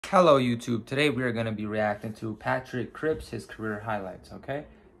Hello YouTube, today we are going to be reacting to Patrick Cripps, his career highlights, okay?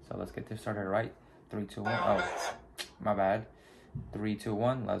 So let's get this started, right? 3, 2, 1, oh, my bad. 3, 2,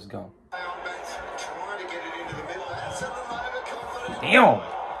 1, let's go. Damn!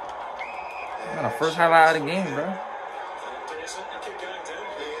 Not a first highlight of the game, bro.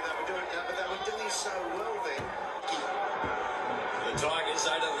 The Tigers,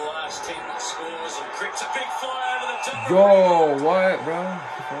 8 of the last 10 scores, and Cripps a big fly out of the top. Yo, what, bro?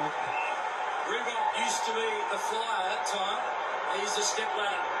 River used to be the flyer that time. He's the step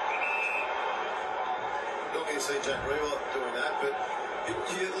ladder. Not going to see Jack River doing that, but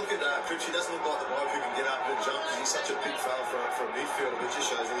you look at Cripps, he doesn't look like the bloke who can get up and jump because he's such a big fella for a midfielder, which just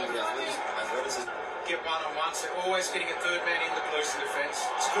shows a little bit of athleticism. Get one-on-one, so always getting a third man in the close defence.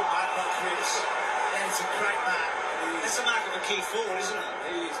 It's a good mark by Cripps. That is a great mark. That's a mark of a key forward, isn't it?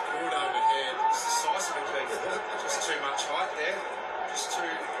 He is good overhead. It's the size of a key forward. Just too much height there. Just too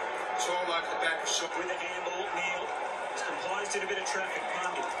tall over the back of shot. With a handball, Neil is composed in a bit of traffic.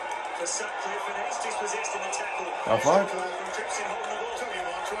 Mundy for Sutcliffe, and he's dispossessed in the tackle. From Cripps in holding the ball. Tell you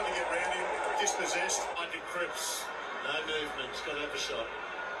what, trying to get round him, dispossessed. Under Cripps, no movement. He's got to have a shot.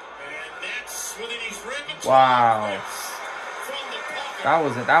 And that's within his repertoire. Wow. From the pocket.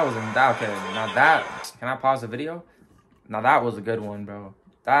 That was okay. Now that, can I pause the video? Now that was a good one, bro.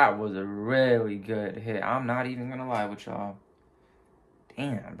 That was a really good hit. I'm not even gonna lie with y'all.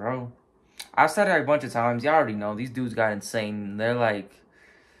 Damn, bro. I've said it a bunch of times. Y'all already know these dudes got insane. They're like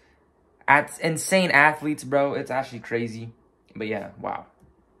insane athletes, bro. It's actually crazy. But yeah, wow.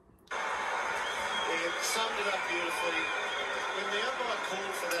 It summed it up beautifully. When the umpire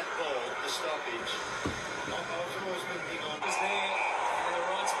called for that ball, the stoppage, I was always looking on. Is there in the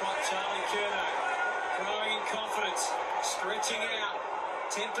right spot, Charlie Curnow. Growing in confidence, stretching out,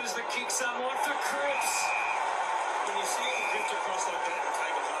 tempers the kick somewhat for Cripps. When you see him drift across like that and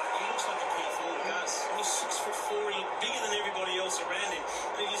take a mark, he looks like a key forward. He does. He's 6'4", he's bigger than everybody else around him.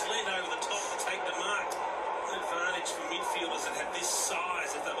 And he's leaned over the top to take the mark. An advantage for midfielders that have this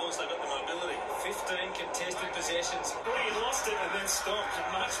size if they've also got the mobility. 15 contested possessions. Well, he lost it and then stopped.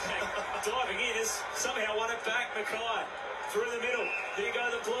 Marchbank diving in has somehow won it back. Mackay through the middle. There go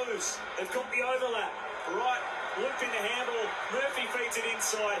the Blues. They've got the overlap. Right, loop in the handball. Murphy feeds it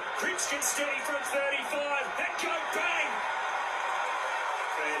inside. Cripps can steady from 35. That go bang!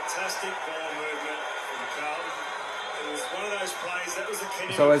 Fantastic ball movement from Carlton. It was one of those plays. That was the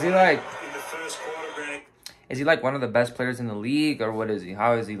key. So is he like in the first quarter, Brandon? Is he like one of the best players in the league, or what is he?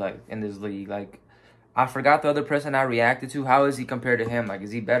 How is he like in this league? Like, I forgot the other person I reacted to. How is he compared to him? Like, is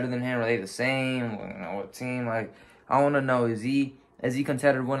he better than him? Are they the same? You know, what team? Like, I want to know. Is he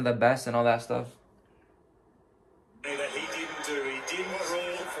considered one of the best and all that stuff? That he didn't do. He didn't crawl.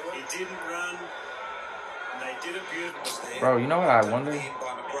 He didn't run. And they did it beautifully. Bro, you know what I wonder?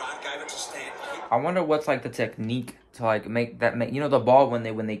 I wonder what's like the technique to like make that. You know, the ball when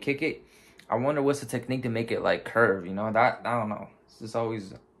they kick it. I wonder what's the technique to make it like curve. You know that I don't know. It's just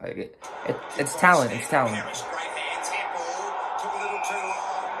always like it's talent. It's talent. Great hands, handball, took a little too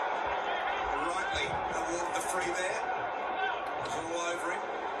long. Rightly awarded the free there. It was all over him.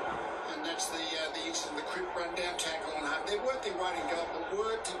 And that's the incident, the Cripps run-down tackle on home. They weren't their waiting goal, but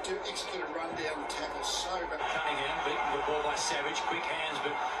were to execute a run-down tackle so bad. Cunningham beaten the ball by Savage. Quick hands,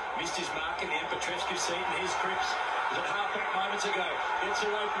 but missed his mark in the end. Petrovsky seat, and here's Cripps. Was it half-back moments ago? Gets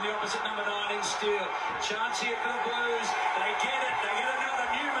away from the opposite number 9 in Steele. Chance here for the Blues. They get it. They get another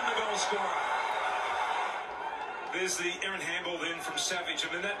Newman, the goal scorer. There's the errant handball then from Savage.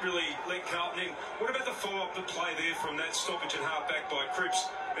 I mean, that really let Carlton in. What about the follow-up, the play there from that stoppage and half-back by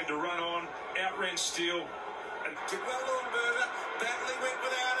Cripps? Then to run on, outran Steele. And Did well on Berger. Batley went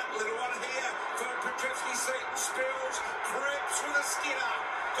without it. Little one here for Petrovsky seat. Spills. Cripps with a skinner.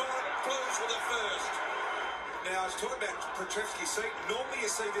 Got it. Blues with a first. Now, I was talking about Petrovsky's seat. Normally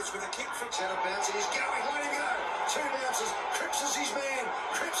you see this with a kick from out of bounce. He's going. Let him go. 2 bounces. Cripps is his man.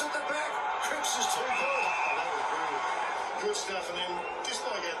 Cripps at the back. Cripps is too good. Good stuff. And then just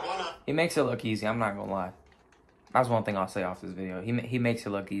like that one up. He makes it look easy. I'm not gonna lie. That's one thing I'll say off this video. He makes it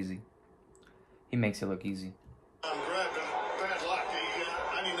look easy. He makes it look easy. Bad luck. He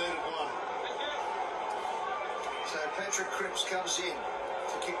only needed one. So Patrick Cripps comes in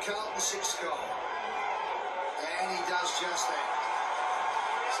to kick Carlton's 6th goal. And he does just that.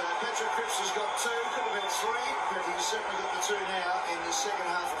 So Patrick Cripps has got 2, could have been 3, but he's certainly got the 2 now in the second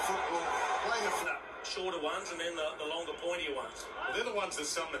half of football. Playing a shorter ones and then the longer, pointier ones. Well, they're the ones that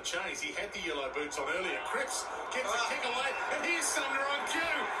Sumner changed. He had the yellow boots on earlier. Cripps gets the kick away, and here's Sumner on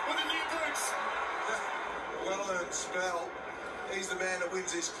cue with the new boots. well-earned spell. He's the man that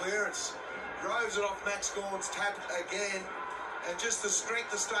wins his clearance. Droves it off Max Gawn's tap again. And just the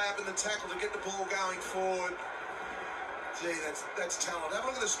strength to stay up in the tackle to get the ball going forward. Gee, that's talent. Have a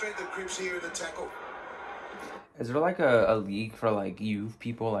look at the strength of Cripps here in the tackle. Is there like a league for like youth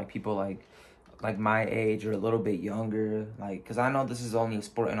people, like people like my age or a little bit younger? Like, because I know this is only a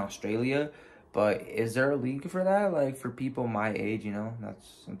sport in Australia, but is there a league for that? Like for people my age, you know? That's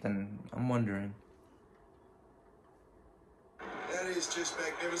something I'm wondering. That is just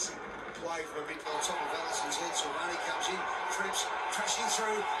magnificent play from a big on top of Allison's head. Silvani comes in. Cripps crashing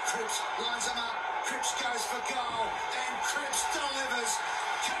through. Cripps lines them up. Cripps goes for goal. And Cripps delivers.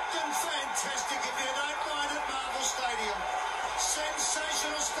 Captain fantastic if you don't mind at Marvel Stadium.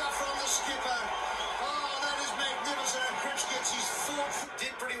 Sensational stuff from the skipper. Oh, that is magnificent. And Cripps gets his fourth.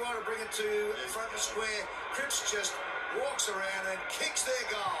 Did pretty well to bring it to front and square. Cripps just walks around and kicks their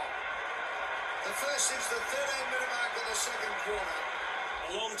goal. The first since the 13-minute mark of the second quarter.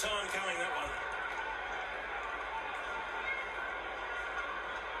 A long time coming, that one.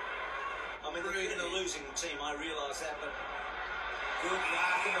 I mean, in a losing team, I realise that, but good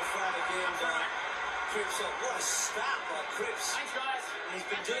mark in the front again by Cripps. What a start by Cripps. Thanks, guys. And he's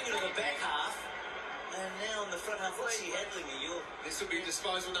been doing it in the back half, and now in the front half. What's he handling here? This will be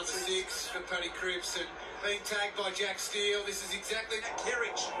disposal number 6 for Paddy Cripps, and being tagged by Jack Steele. This is exactly...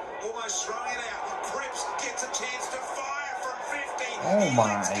 Kerridge almost throwing it out. Cripps gets a chance to fire from 50. Oh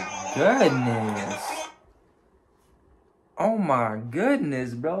my goodness. Oh my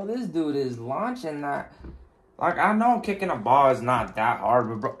goodness, bro. This dude is launching that. Like, I know kicking a ball is not that hard,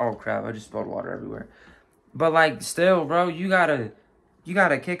 but bro, oh crap, I just spilled water everywhere. But like, still, bro, you gotta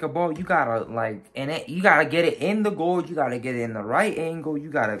kick a ball. You gotta you gotta get it in the goal. You gotta get it in the right angle. You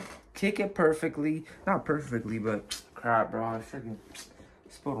gotta kick it perfectly. Not perfectly, but crap, bro. I freaking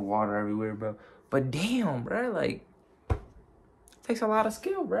spilled water everywhere, bro. But damn, bro, like, takes a lot of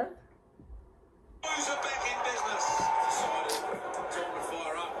skill, bro. Blues are back in business. Decided time to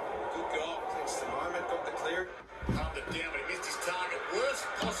fire up. Good goal. Takes the moment, got the clear. Pumped it down, but he missed his target. Worst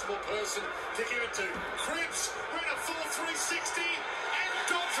possible person to give it to. Cripps ran a full 360 and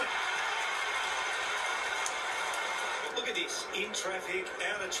got it. Look at this. In traffic,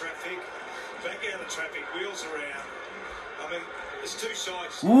 out of traffic, back out of traffic, wheels around. I mean, there's two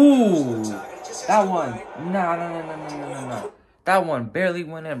sides. Ooh, that one. No. That one barely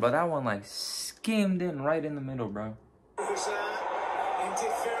went in, but that one like skimmed in right in the middle, bro. And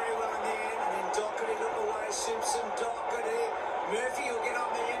did very well in the end, and then Doherty looked away. Simpson, Doherty. Murphy will get on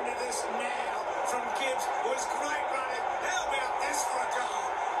the end of this now from Gibbs. Was great running. How about this for a goal?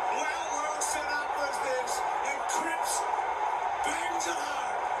 Well set up was this, and Cripps bangs it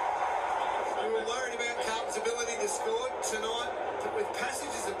home. We were worried about Carlton's ability to score tonight, but with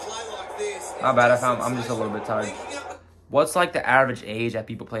passages of play like this... Not bad, I'm just a little bit tired. What's like the average age that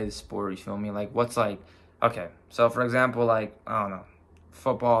people play this sport, you feel me? Like, what's like... Okay, so for example, like, I don't know,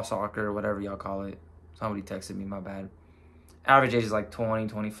 football, soccer, whatever y'all call it. Somebody texted me, my bad. Average age is like 20,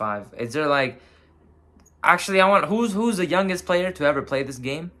 25. Is there like... Actually, I want... Who's the youngest player to ever play this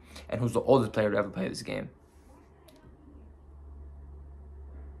game? And who's the oldest player to ever play this game?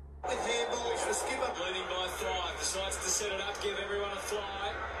 With handballs for skipper. Leading by 5. Decides to set it up, give everyone a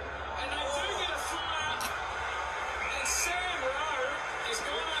fly. And they do get a fly. And Sam Rowe has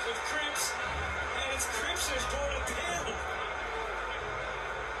gone up with Cripps. And it's Cripps who's brought it down.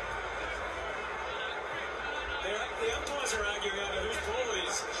 The umpires are arguing over whose ball it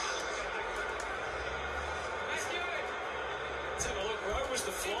is. Let's have a look. Rowe was the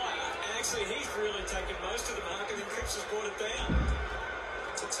flyer. And actually, he's really taken most of the mark, and then Cripps has brought it down.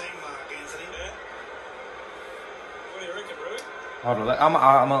 It's a team mark, Anthony. Yeah. What do you reckon, Roo? Hold on, I'm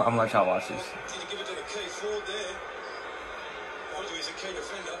gonna let y'all watch this. Did you give it to the key forward there? I think he's a key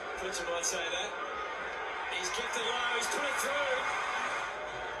defender. Fletcher might say that. He's kicked it low. He's put it through.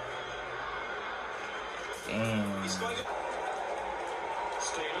 Damn. He's spoken.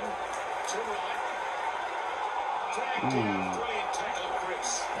 Stephen to right. Ooh. Brilliant tackle,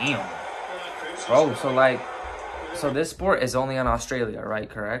 Cripps. Damn. Bro, so this sport is only in Australia, right?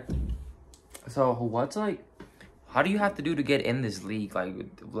 Correct? So what's like, how do you have to do to get in this league?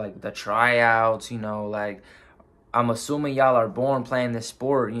 Like the tryouts, you know, like, I'm assuming y'all are born playing this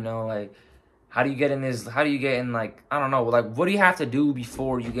sport, you know, like, how do you get in this, how do you get in, like, I don't know, like, what do you have to do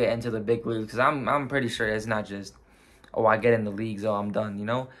before you get into the big leagues? Because I'm pretty sure it's not just, oh, I get in the leagues, oh, I'm done, you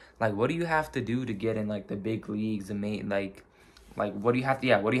know? Like, what do you have to do to get in, like, the big leagues, the main, like, what do you have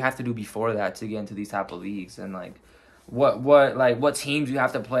to do before that to get into these type of leagues? And, like, what teams you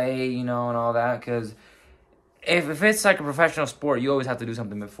have to play, you know, and all that? Because if it's, like, a professional sport, you always have to do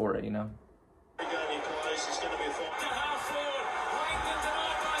something before it, you know?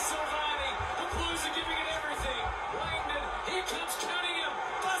 He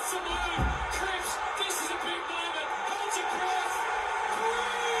makes a move. Cripps, this is a big moment. Holds your breath.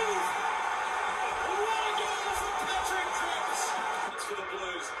 Breathe. What a goal from Patrick Cripps. It's for the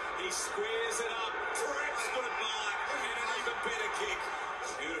Blues. He squares it up. Cripps goodbye. And an even better kick.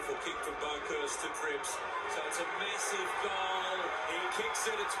 Beautiful kick from Bokhurst to Cripps. So it's a massive goal. He kicks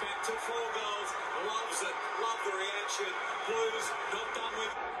it. It's back to 4 goals. Loves it. Love the reaction. Blues not done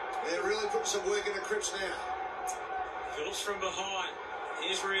with. They're really putting some work into Cripps now. Phillips from behind.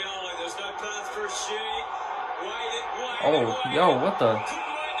 Here's Rioli. There's no path for a shoot. Waited. Oh, yo, what the? Couldn't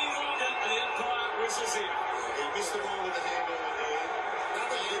wait any longer. And the umpire whistles in. He missed the ball with the handball in there.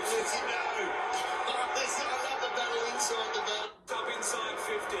 Lets him know. I love the battle inside the battle. Up inside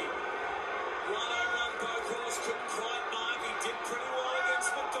 50. One-on-one Bokhurst couldn't quite mark. He did pretty well against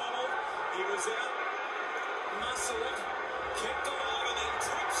McDonald. He was out. Muscled. Kept alive and then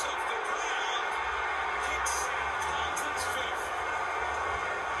tips off the ground. Kicks Carlton's 5th.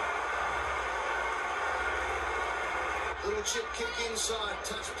 Little chip kick inside,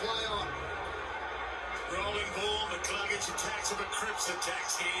 touch play on. Rolling ball, McCluggage attacks him, but Cripps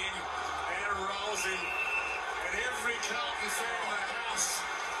attacks him. And rolls him. And every Carlton fan in the house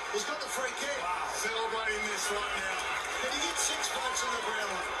He's got the free kick. celebrating this right now. Did he get 6 votes in the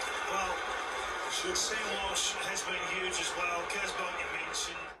ground? Well, Sam Walsh has been huge as well. Casbolt, you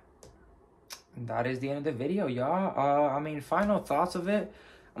mentioned. That is the end of the video, y'all. I mean, final thoughts of it.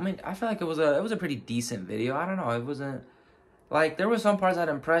 I mean, I feel like it was a pretty decent video. I don't know. It wasn't like there were some parts that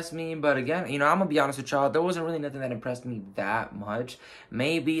impressed me, but again, you know, I'm gonna be honest with y'all. There wasn't really nothing that impressed me that much.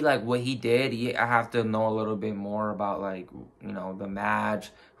 Maybe like what he did. I have to know a little bit more about like you know the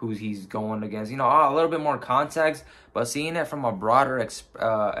match, who he's going against. You know, a little bit more context. But seeing it from a broader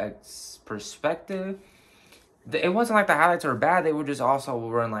perspective. It wasn't like the highlights were bad. They were just also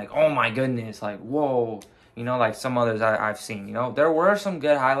were like, oh my goodness, like whoa, you know, like some others I've seen. You know, there were some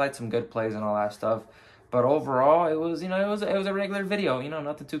good highlights, some good plays, and all that stuff. But overall, it was, you know, it was a regular video. You know,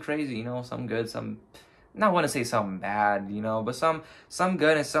 nothing too crazy. You know, some good, some not want to say something bad. You know, but some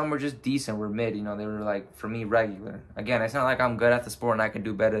good and some were just decent. Were mid. You know, they were like for me regular. Again, it's not like I'm good at the sport and I can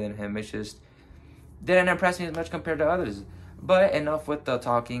do better than him. It's just didn't impress me as much compared to others. But enough with the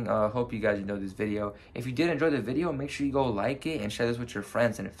talking. Hope you guys enjoyed this video. If you did enjoy the video, make sure you go like it and share this with your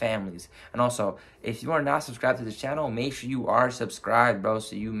friends and families. And also, if you are not subscribed to this channel, make sure you are subscribed, bro.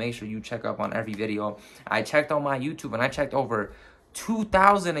 So you make sure you check up on every video. I checked on my YouTube and I checked over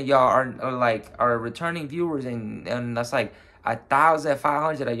 2,000 of y'all are returning viewers, and that's like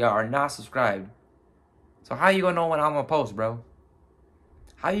 1,500 of y'all are not subscribed. So how you gonna know when I'm gonna post, bro?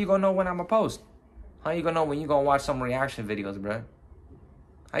 How you gonna know when I'm gonna post? How you gonna know when you gonna watch some reaction videos, bro?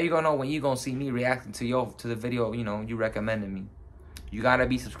 How you gonna know when you gonna see me reacting to the video, you know, you recommended me? You gotta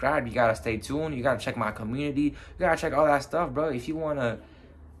be subscribed. You gotta stay tuned. You gotta check my community. You gotta check all that stuff, bro. If you wanna,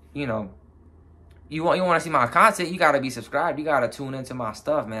 you know, you wanna see my content, you gotta be subscribed. You gotta tune into my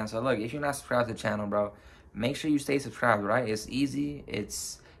stuff, man. So look, if you're not subscribed to the channel, bro, make sure you stay subscribed, right? It's easy.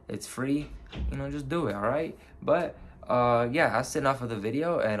 It's free. You know, just do it, all right? But yeah, that's enough of the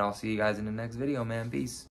video, and I'll see you guys in the next video, man. Peace.